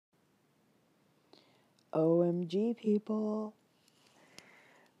OMG, people.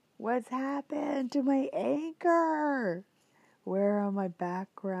 What's happened to my anchor? Where are my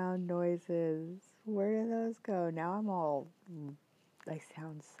background noises? Where do those go? Now I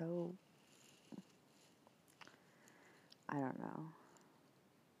sound so, I don't know,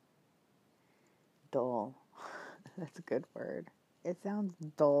 dull. That's a good word. It sounds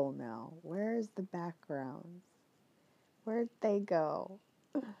dull now. Where's the backgrounds? Where'd they go?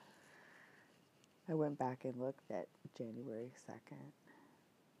 I went back and looked at January 2nd.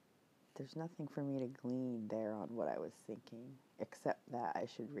 There's nothing for me to glean there on what I was thinking, except that I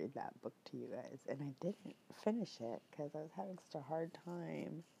should read that book to you guys. And I didn't finish it because I was having such a hard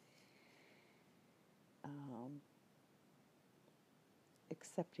time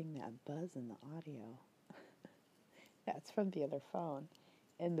accepting that buzz in the audio. That's from the other phone.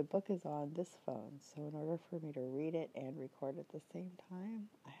 And the book is on this phone. So in order for me to read it and record at the same time,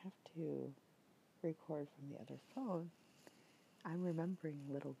 I have to record from the other phone. I'm remembering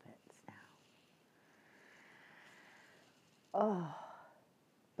little bits now. Oh,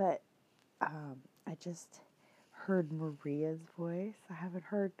 but I just heard Maria's voice. I haven't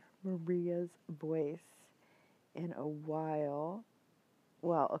heard Maria's voice in a while.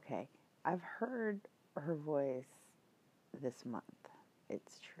 Well, okay. I've heard her voice this month.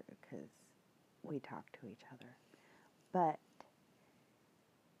 It's true, because we talk to each other. But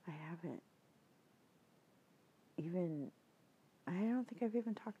I don't think I've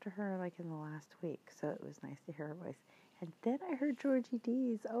even talked to her like in the last week. So it was nice to hear her voice. And then I heard Georgie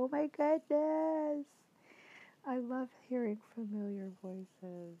D's. Oh my goodness. I love hearing familiar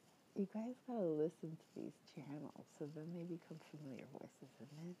voices. You guys gotta listen to these channels so then they become familiar voices and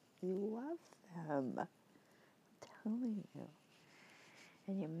then you love them. I'm telling you.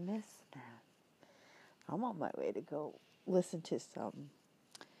 And you miss them. I'm on my way to go listen to some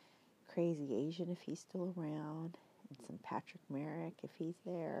Crazy Asian if he's still around, and some Patrick Merrick if he's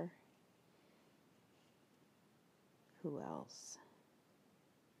there. Who else?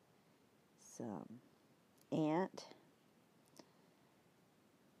 Some Ant.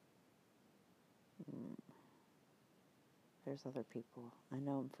 There's other people. I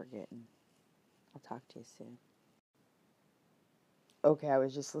know I'm forgetting. I'll talk to you soon. Okay, I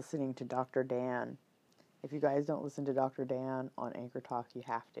was just listening to Dr. Dan. If you guys don't listen to Dr. Dan on Anchor Talk, you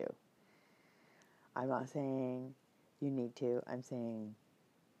have to. I'm not saying you need to. I'm saying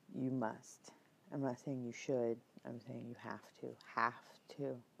you must. I'm not saying you should. I'm saying you have to. Have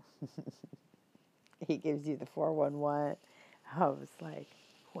to. He gives you the 411. I was like,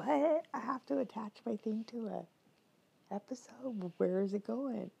 what? I have to attach my thing to a episode? Where is it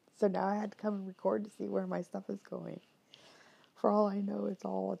going? So now I had to come and record to see where my stuff is going. For all I know, it's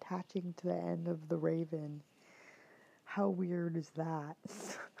all attaching to the end of the Raven. How weird is that?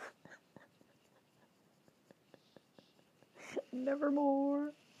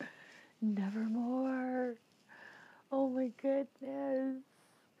 Nevermore. Nevermore. Oh my goodness.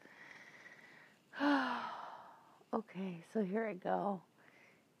 Okay, so here I go.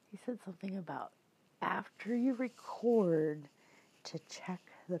 He said something about after you record to check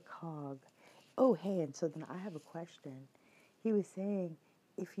the cog. Oh, hey, and so then I have a question. He was saying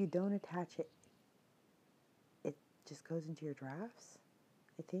if you don't attach it, it just goes into your drafts,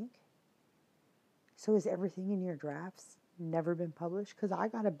 I think. So is everything in your drafts never been published? Because I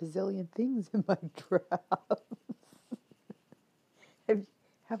got a bazillion things in my drafts.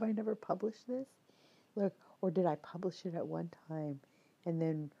 Have I never published this? Look, or did I publish it at one time and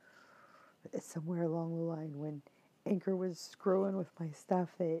then somewhere along the line when Anchor was screwing with my stuff,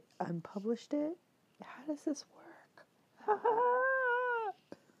 it unpublished it? How does this work?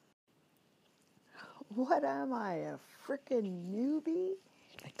 What am I, a freaking newbie?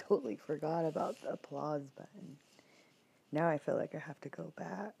 I totally forgot about the applause button. Now I feel like I have to go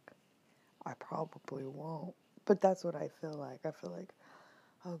back. I probably won't. But that's what I feel like. I feel like,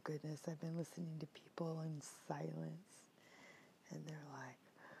 oh goodness, I've been listening to people in silence. And they're like,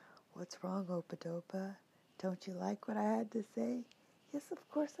 what's wrong, Opadopa? Don't you like what I had to say? Yes, of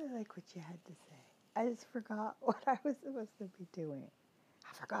course I like what you had to say. I just forgot what I was supposed to be doing.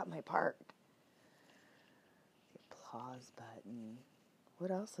 I forgot my part. The applause button.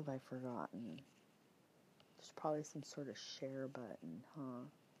 What else have I forgotten? There's probably some sort of share button, huh?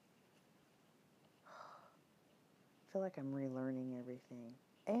 I feel like I'm relearning everything.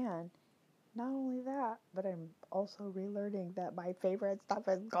 And not only that, but I'm also relearning that my favorite stuff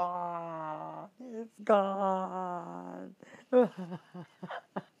is gone. It's gone. Okay,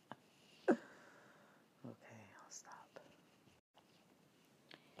 I'll stop.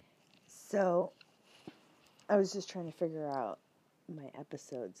 So, I was just trying to figure out my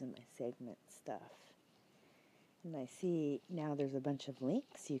episodes and my segment stuff. And I see now there's a bunch of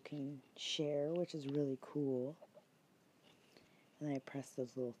links you can share, which is really cool. And then I press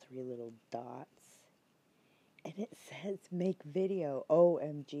those three little dots. And it says make video,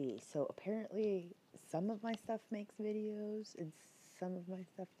 OMG. So apparently some of my stuff makes videos and some of my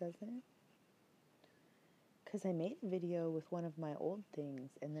stuff doesn't. Because I made a video with one of my old things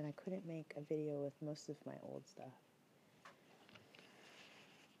and then I couldn't make a video with most of my old stuff.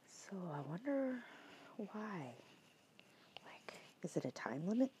 So I wonder why. Like, is it a time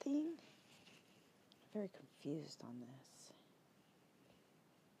limit thing? I'm very confused on this.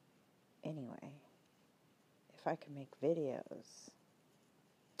 Anyway, if I can make videos,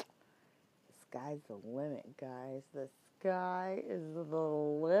 the sky's the limit, guys. The sky is the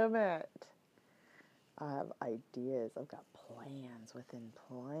limit. I have ideas. I've got plans within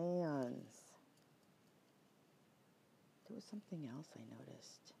plans. There was something else I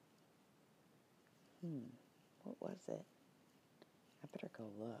noticed. What was it? I better go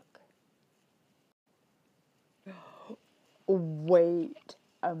look. Wait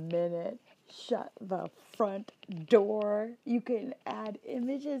a minute. Shut the front door. You can add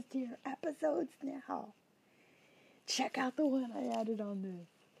images to your episodes now. Check out the one I added on this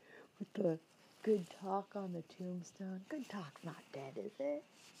with the good talk on the tombstone. Good talk's not dead, is it?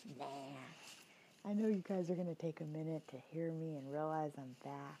 Nah. I know you guys are going to take a minute to hear me and realize I'm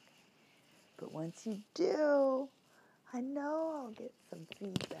back. But once you do, I know I'll get some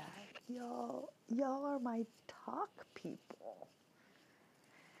feedback. Y'all are my talk people.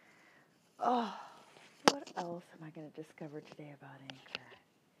 Oh, what else am I going to discover today about Anchor?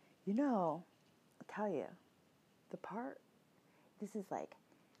 You know, I'll tell you, this is like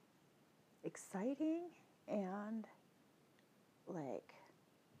exciting and like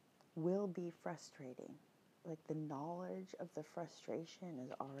will be frustrating. Like the knowledge of the frustration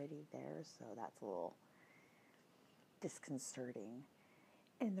is already there, so that's a little disconcerting.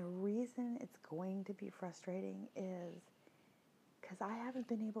 And the reason it's going to be frustrating is because I haven't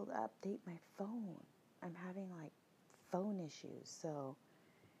been able to update my phone. I'm having like phone issues. So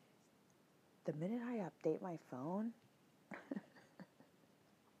the minute I update my phone,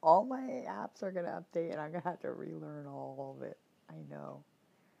 all my apps are going to update and I'm going to have to relearn all of it. I know.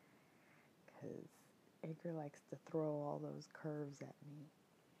 Because Anchor likes to throw all those curves at me.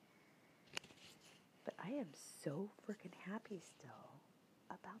 But I am so freaking happy still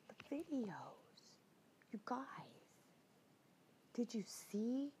about the videos. You guys, did you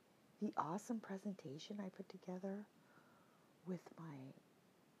see the awesome presentation I put together with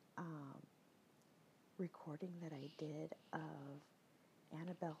my recording that I did of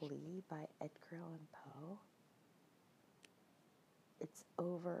Annabelle Lee by Edgar Allan Poe? It's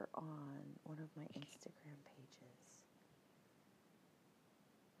over on one of my Instagram pages.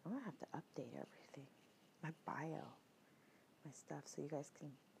 I'm going to have to update everything. My bio, my stuff, so you guys can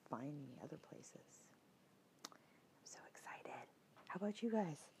find me other places. I'm so excited. How about you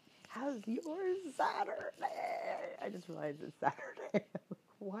guys? How's your Saturday? I just realized it's Saturday.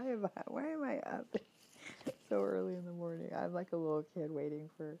 Why am I up so early in the morning? I'm like a little kid waiting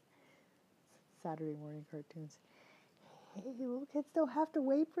for Saturday morning cartoons. Hey, little kids don't have to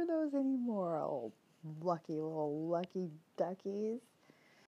wait for those anymore. Oh, lucky duckies.